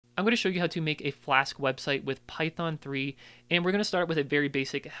I'm going to show you how to make a Flask website with Python 3, and we're going to start with a very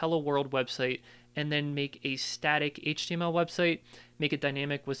basic Hello World website, and then make a static HTML website, make it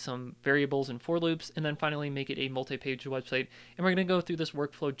dynamic with some variables and for loops, and then finally make it a multi-page website. And we're going to go through this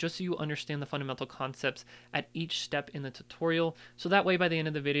workflow just so you understand the fundamental concepts at each step in the tutorial, so that way by the end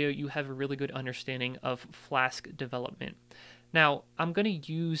of the video you have a really good understanding of Flask development. Now, I'm going to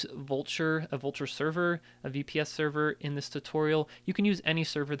use Vultr, a Vultr server, a VPS server in this tutorial. You can use any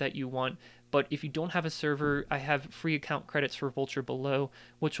server that you want, but if you don't have a server, I have free account credits for Vultr below,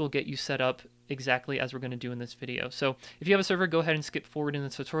 which will get you set up exactly as we're going to do in this video. So if you have a server, go ahead and skip forward in the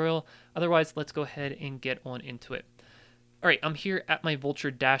tutorial. Otherwise, let's go ahead and get on into it. All right, I'm here at my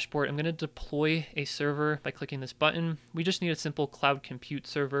Vultr dashboard. I'm going to deploy a server by clicking this button. We just need a simple cloud compute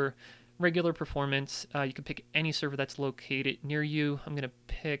server. Regular performance. You can pick any server that's located near you. I'm going to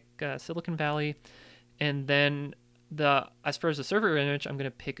pick Silicon Valley, and then as far as the server image, I'm going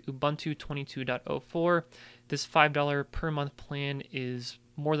to pick Ubuntu 22.04. This $5 per month plan is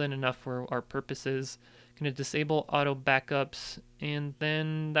more than enough for our purposes. I'm going to disable auto backups, and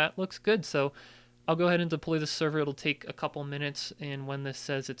then that looks good. So I'll go ahead and deploy the server. It'll take a couple minutes, and when this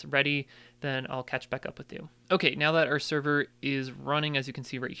says it's ready, then I'll catch back up with you. Okay, now that our server is running, as you can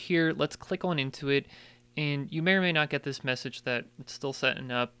see right here, let's click on into it, and you may or may not get this message that it's still setting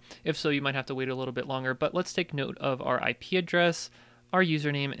up. If so, you might have to wait a little bit longer, but let's take note of our IP address, our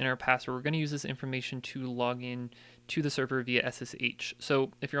username, and our password. We're going to use this information to log in to the server via SSH. So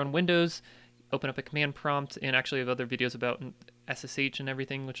if you're on Windows, open up a command prompt, and actually I have other videos about SSH and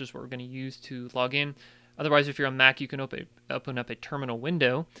everything, which is what we're going to use to log in. Otherwise, if you're on Mac, you can open up a terminal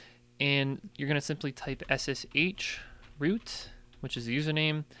window, and you're going to simply type SSH root, which is the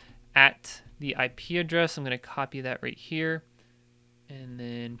username, at the IP address. I'm going to copy that right here, and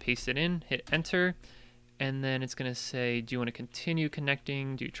then paste it in, hit enter, and then it's going to say, do you want to continue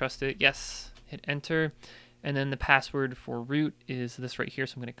connecting? Do you trust it? Yes, hit enter, and then the password for root is this right here,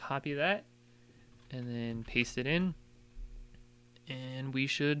 so I'm going to copy that, and then paste it in, and we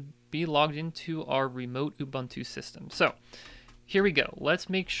should be logged into our remote Ubuntu system. So here we go. Let's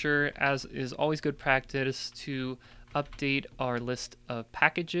make sure, as is always good practice, to update our list of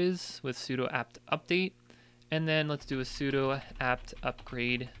packages with sudo apt update, and then let's do a sudo apt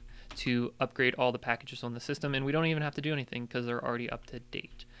upgrade to upgrade all the packages on the system, and we don't even have to do anything because they're already up to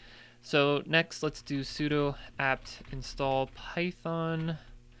date. So next, let's do sudo apt install python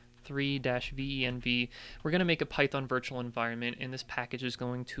 3-venv. We're going to make a Python virtual environment, and this package is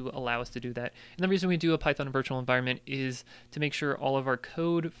going to allow us to do that. And the reason we do a Python virtual environment is to make sure all of our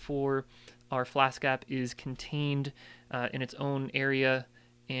code for our Flask app is contained in its own area,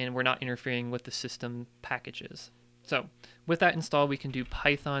 and we're not interfering with the system packages. So with that installed, we can do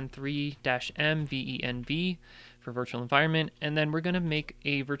python 3-mvenv for virtual environment, and then we're going to make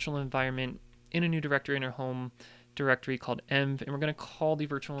a virtual environment in a new directory in our home directory called env, and we're going to call the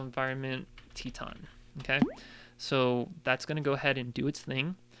virtual environment Teton. Okay, so that's going to go ahead and do its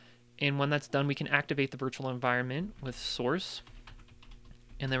thing, and when that's done, we can activate the virtual environment with source,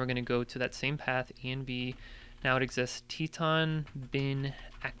 and then we're going to go to that same path, env. Now it exists, Teton bin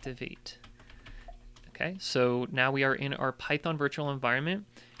activate. Okay, so now we are in our Python virtual environment,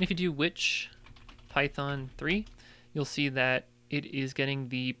 and if you do which python 3, you'll see that it is getting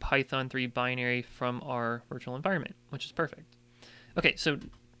the Python 3 binary from our virtual environment, which is perfect. Okay, so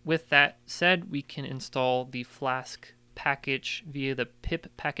with that said, we can install the Flask package via the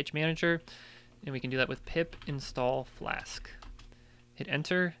pip package manager, and we can do that with pip install Flask. Hit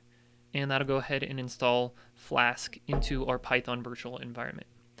enter, and that'll go ahead and install Flask into our Python virtual environment.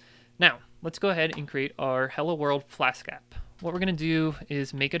 Now, let's go ahead and create our Hello World Flask app. What we're going to do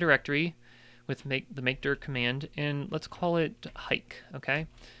is make a directory with the make dir command, and let's call it hike, okay?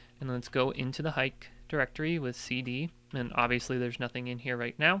 And let's go into the hike directory with cd, and obviously there's nothing in here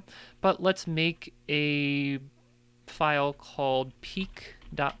right now, but let's make a file called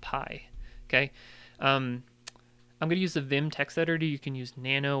peak.py, okay? I'm going to use the Vim text editor. You can use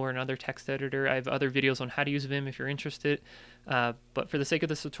Nano or another text editor. I have other videos on how to use Vim if you're interested, but for the sake of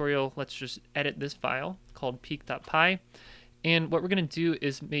this tutorial, let's just edit this file called peak.py, and what we're going to do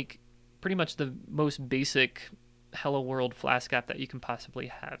is make pretty much the most basic Hello World Flask app that you can possibly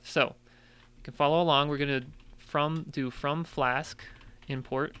have. So you can follow along. We're going to do from Flask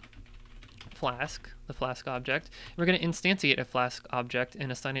import Flask, the Flask object. We're going to instantiate a Flask object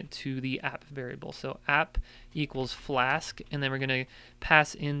and assign it to the app variable. So app equals Flask, and then we're going to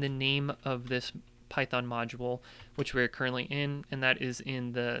pass in the name of this Python module, which we're currently in, and that is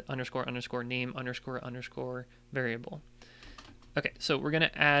in the __name__ variable. Okay, so we're going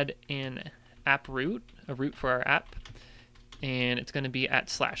to add an app root, a root for our app, and it's going to be @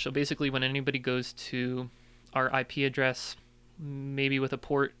 slash. So basically when anybody goes to our IP address, maybe with a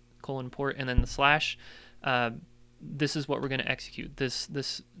port, :port, and then the slash, this is what we're going to execute. This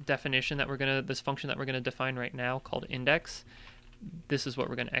definition that this function that we're going to define right now called index, this is what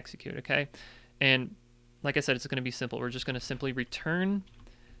we're going to execute, okay? And like I said, it's going to be simple. We're just going to simply return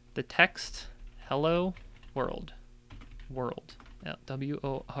the text hello world, WORLD.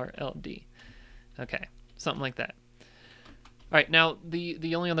 Okay, something like that. All right, now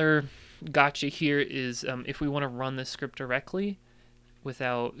the only other gotcha here is if we want to run this script directly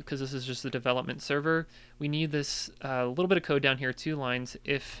without, because this is just the development server, we need this little bit of code down here, 2 lines.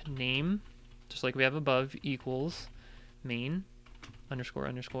 If name, just like we have above, equals main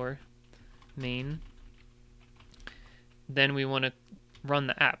 _ main, then we want to run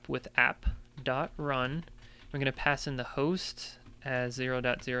the app with app.run. We're going to pass in the host as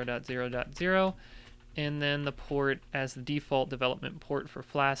 0.0.0.0, and then the port as the default development port for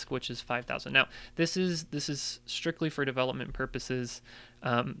Flask, which is 5000. Now, this is strictly for development purposes.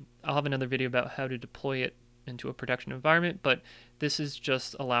 I'll have another video about how to deploy it into a production environment, but this is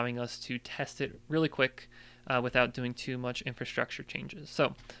just allowing us to test it really quick without doing too much infrastructure changes.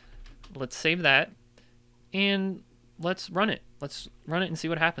 So let's save that and let's run it. Let's run it and see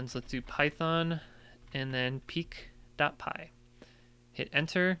what happens. Let's do Python and then peek.py. Hit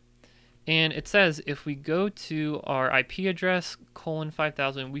enter. And it says if we go to our IP address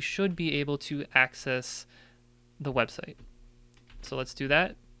 :5000, we should be able to access the website. So let's do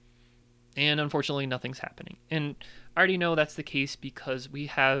that. And unfortunately, nothing's happening. And I already know that's the case because we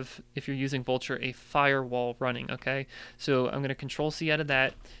have, if you're using Vultr, a firewall running, okay? So I'm going to Control-C out of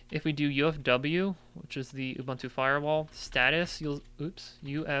that. If we do UFW, which is the Ubuntu firewall, status,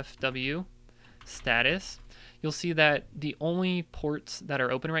 UFW status, you'll see that the only ports that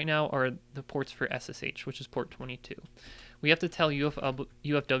are open right now are the ports for SSH, which is port 22. We have to tell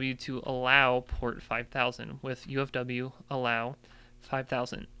UFW to allow port 5000 with UFW allow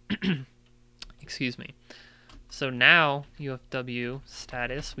 5000. Excuse me. So now UFW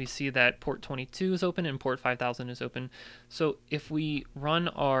status, we see that port 22 is open and port 5000 is open. So if we run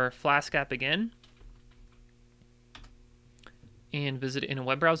our Flask app again and visit in a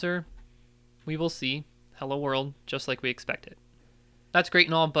web browser, we will see hello world just like we expected. That's great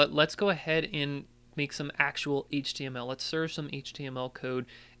and all, but let's go ahead and make some actual HTML. Let's serve some HTML code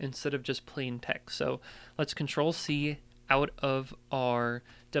instead of just plain text. So let's Control-C out of our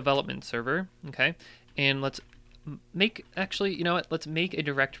development server, okay? And let's make, actually, you know what? Let's make a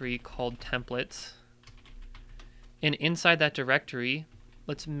directory called templates. And inside that directory,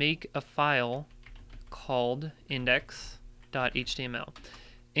 let's make a file called index.html.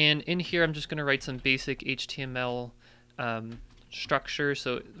 And in here, I'm just going to write some basic HTML structure.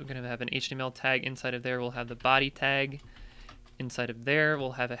 So we're going to have an HTML tag. Inside of there, we'll have the body tag. Inside of there,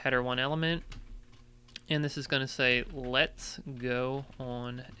 we'll have a header 1 element. And this is going to say, let's go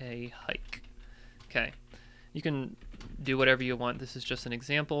on a hike. Okay. You can do whatever you want. This is just an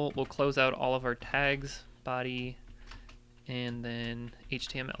example. We'll close out all of our tags, body, and then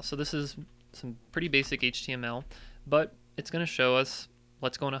HTML. So this is some pretty basic HTML, but it's going to show us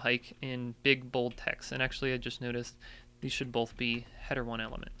let's go on a hike in big, bold text. And actually, I just noticed these should both be header 1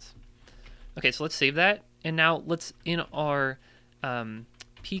 elements. Okay, so let's save that. And now let's, in our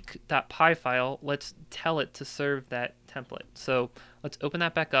peek.py file, let's tell it to serve that template. So let's open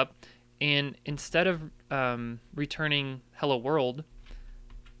that back up. And instead of returning hello world,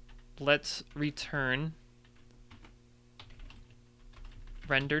 let's return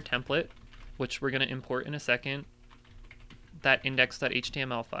render template, which we're going to import in a second, that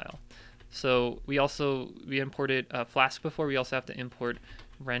index.html file. So we imported Flask before. We also have to import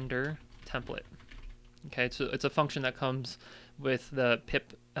render template. Okay, so it's a function that comes with the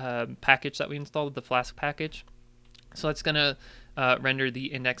pip package that we installed, the Flask package. So it's going to render the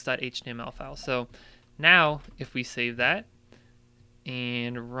index.html file. So now if we save that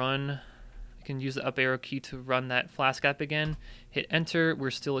and run, we can use the up arrow key to run that Flask app again, hit enter,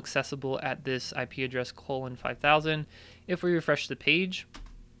 we're still accessible at this IP address :5000. If we refresh the page,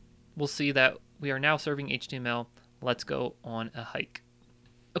 we'll see that we are now serving HTML. Let's go on a hike.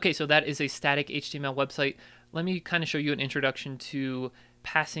 Okay, so that is a static HTML website. Let me kind of show you an introduction to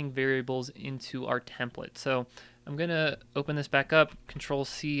passing variables into our template. So I'm going to open this back up,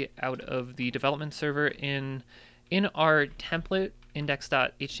 Control-C out of the development server. In our template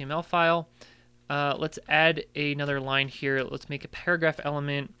index.html file, let's add another line here. Let's make a paragraph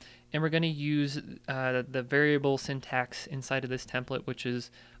element, and we're going to use the variable syntax inside of this template, which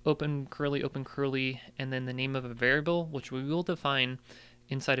is open curly, and then the name of a variable, which we will define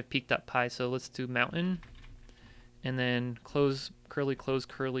inside of peek.py. So let's do mountain, and then close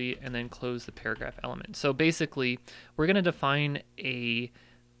curly, and then close the paragraph element. So basically, we're going to define a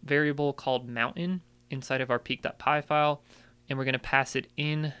variable called mountain inside of our peak.py file, and we're going to pass it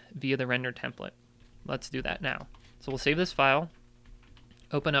in via the render template. Let's do that now. So we'll save this file,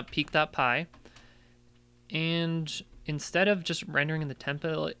 open up peak.py, and instead of just rendering in the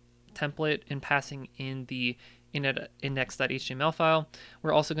template and passing in the index.html file,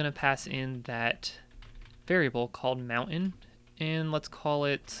 we're also going to pass in that variable called mountain, and let's call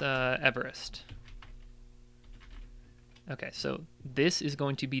it Everest. Okay, so this is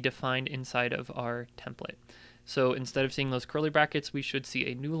going to be defined inside of our template. So instead of seeing those curly brackets, we should see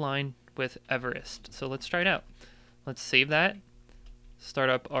a new line with Everest. So let's try it out. Let's save that, start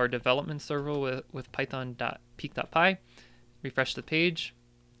up our development server with python.peak.py, refresh the page,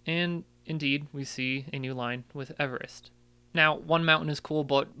 and indeed we see a new line with Everest. Now, one mountain is cool,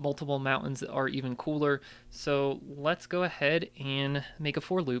 but multiple mountains are even cooler. So let's go ahead and make a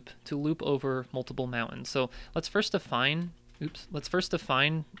for loop to loop over multiple mountains. So let's first define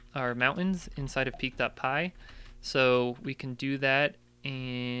our mountains inside of peak.py. So we can do that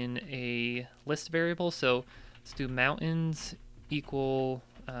in a list variable. So let's do mountains equal,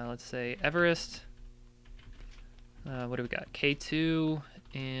 let's say Everest. What do we got? K2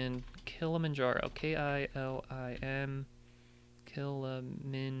 and Kilimanjaro. K-I-L-I-M.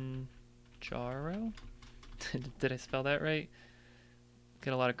 Kilimanjaro? Did I spell that right?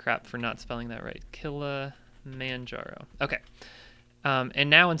 Get a lot of crap for not spelling that right. Kilimanjaro. Okay. And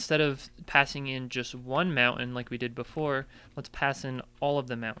now instead of passing in just one mountain like we did before, let's pass in all of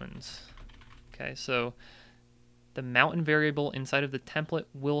the mountains. Okay, so the mountain variable inside of the template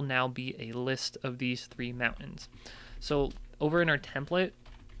will now be a list of these 3 mountains. So over in our template,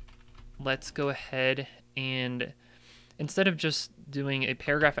 let's go ahead and instead of just doing a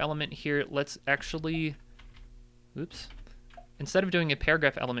paragraph element here, let's actually, instead of doing a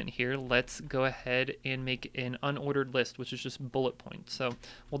paragraph element here, let's go ahead and make an unordered list, which is just bullet points. So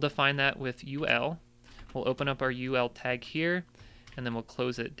we'll define that with UL. We'll open up our UL tag here, and then we'll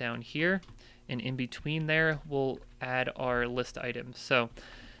close it down here. And in between there, we'll add our list items. So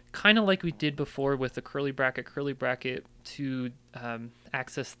kind of like we did before with the curly bracket to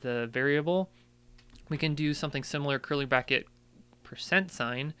access the variable, we can do something similar, curly bracket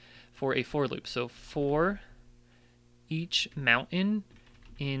 %, for a for loop. So for each mountain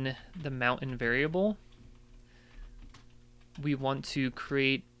in the mountain variable, we want to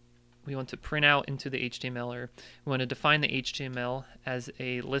print out into the HTML, or we want to define the HTML as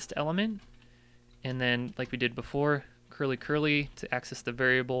a list element, and then like we did before, curly to access the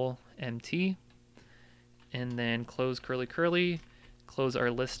variable MT, and then close curly, close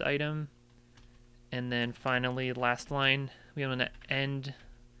our list item, and then finally, last line, we want to end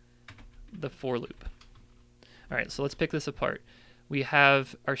the for loop. All right, so let's pick this apart. We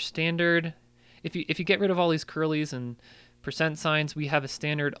have our standard, if you get rid of all these curlies and %, we have a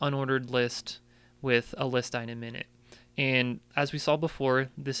standard unordered list with a list item in it. And as we saw before,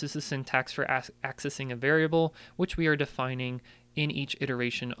 this is the syntax for accessing a variable, which we are defining in each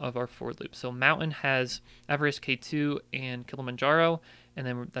iteration of our for loop. So mountain has Everest, K2, and Kilimanjaro, and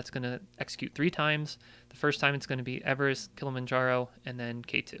then that's going to execute 3 times. The first time it's going to be Everest, Kilimanjaro, and then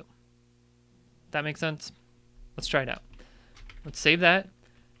K2. That makes sense? Let's try it out. Let's save that,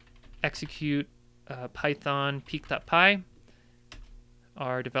 execute Python peak.py.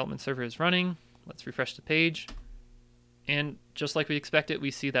 Our development server is running. Let's refresh the page. And just like we expected,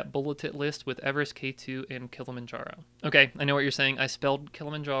 we see that bulleted list with Everest, K2, and Kilimanjaro. Okay, I know what you're saying. I spelled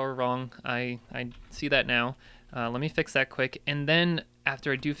Kilimanjaro wrong. I see that now. Let me fix that quick. And then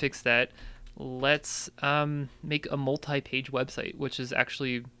after I do fix that, let's make a multi-page website, which is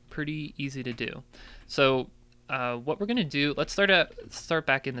actually pretty easy to do. So what we're going to do, let's start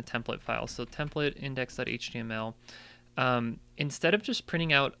back in the template file. So template index.html. Instead of just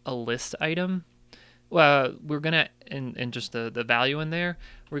printing out a list item, we're going to, and just the value in there,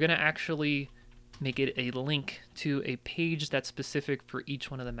 we're going to actually make it a link to a page that's specific for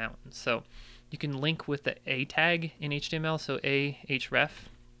each one of the mountains. So you can link with the A tag in HTML, so href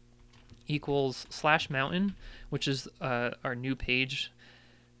equals /mountain, which is our new page,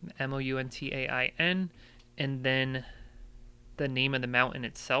 mountain, and then the name of the mountain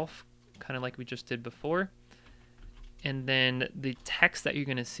itself, kind of like we just did before. And then the text that you're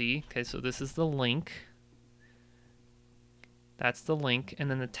going to see, okay, so this is the link. That's the link.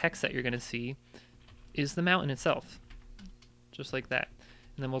 And then the text that you're going to see is the mountain itself, just like that.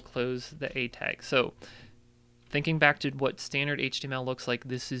 And then we'll close the A tag. So thinking back to what standard HTML looks like,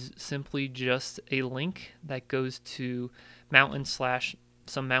 this is simply just a link that goes to mountain /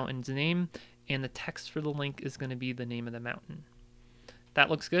 some mountain's name, and the text for the link is going to be the name of the mountain. That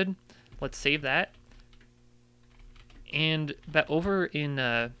looks good. Let's save that. And over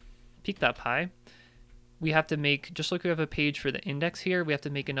in peak.py, we have to make, just like we have a page for the index here, we have to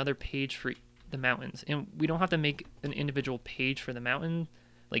make another page for the mountains. And we don't have to make an individual page for the mountain,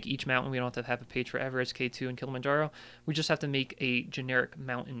 like each mountain. We don't have to have a page for Everest, K2, and Kilimanjaro. We just have to make a generic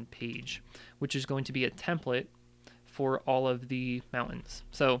mountain page, which is going to be a template for all of the mountains.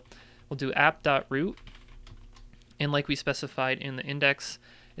 So we'll do app.root, and like we specified in the index,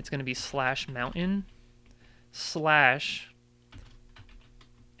 it's going to be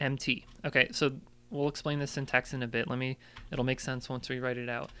 /mountain/mt. Okay, so we'll explain the syntax in a bit. It'll make sense once we write it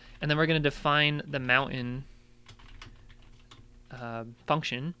out. And then we're going to define the mountain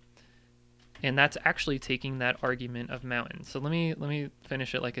function, and that's actually taking that argument of mountain. So let me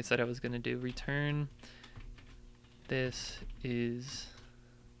finish it like I said I was going to do. Return this is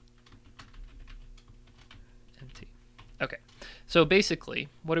empty. Okay, so basically,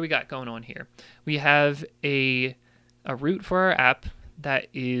 what do we got going on here? We have a root for our app that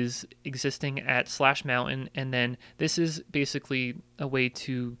is existing at /mountain, and then this is basically a way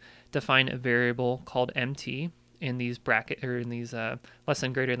to define a variable called mt in these bracket or in these less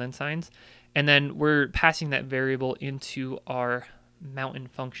than greater than signs, and then we're passing that variable into our mountain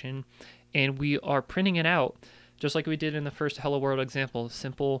function, and we are printing it out just like we did in the first Hello World example.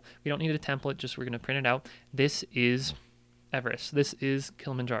 Simple. We don't need a template. Just we're going to print it out. This is Everest. This is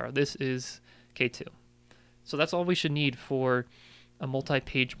Kilimanjaro. This is K2. So that's all we should need for a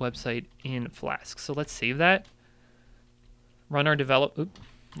multi-page website in Flask. So let's save that. Run our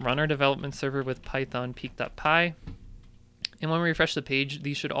development server with Python peak.py. And when we refresh the page,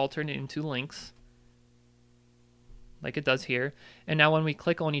 these should all turn into links, like it does here. And now when we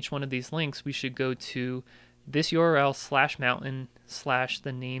click on each one of these links, we should go to this URL /mountain/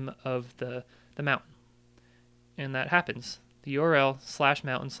 the name of the mountain. And that happens. The URL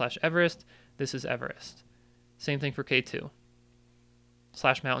 /mountain/ Everest, this is Everest. Same thing for K2.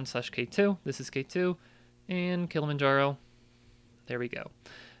 /mountain/ K2, this is K2, and Kilimanjaro, there we go.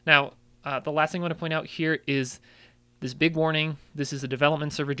 Now, the last thing I want to point out here is this big warning. This is a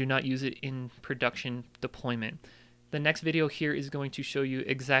development server. Do not use it in production deployment. The next video here is going to show you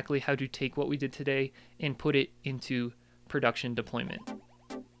exactly how to take what we did today and put it into production deployment.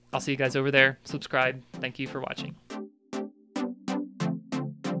 I'll see you guys over there. Subscribe. Thank you for watching.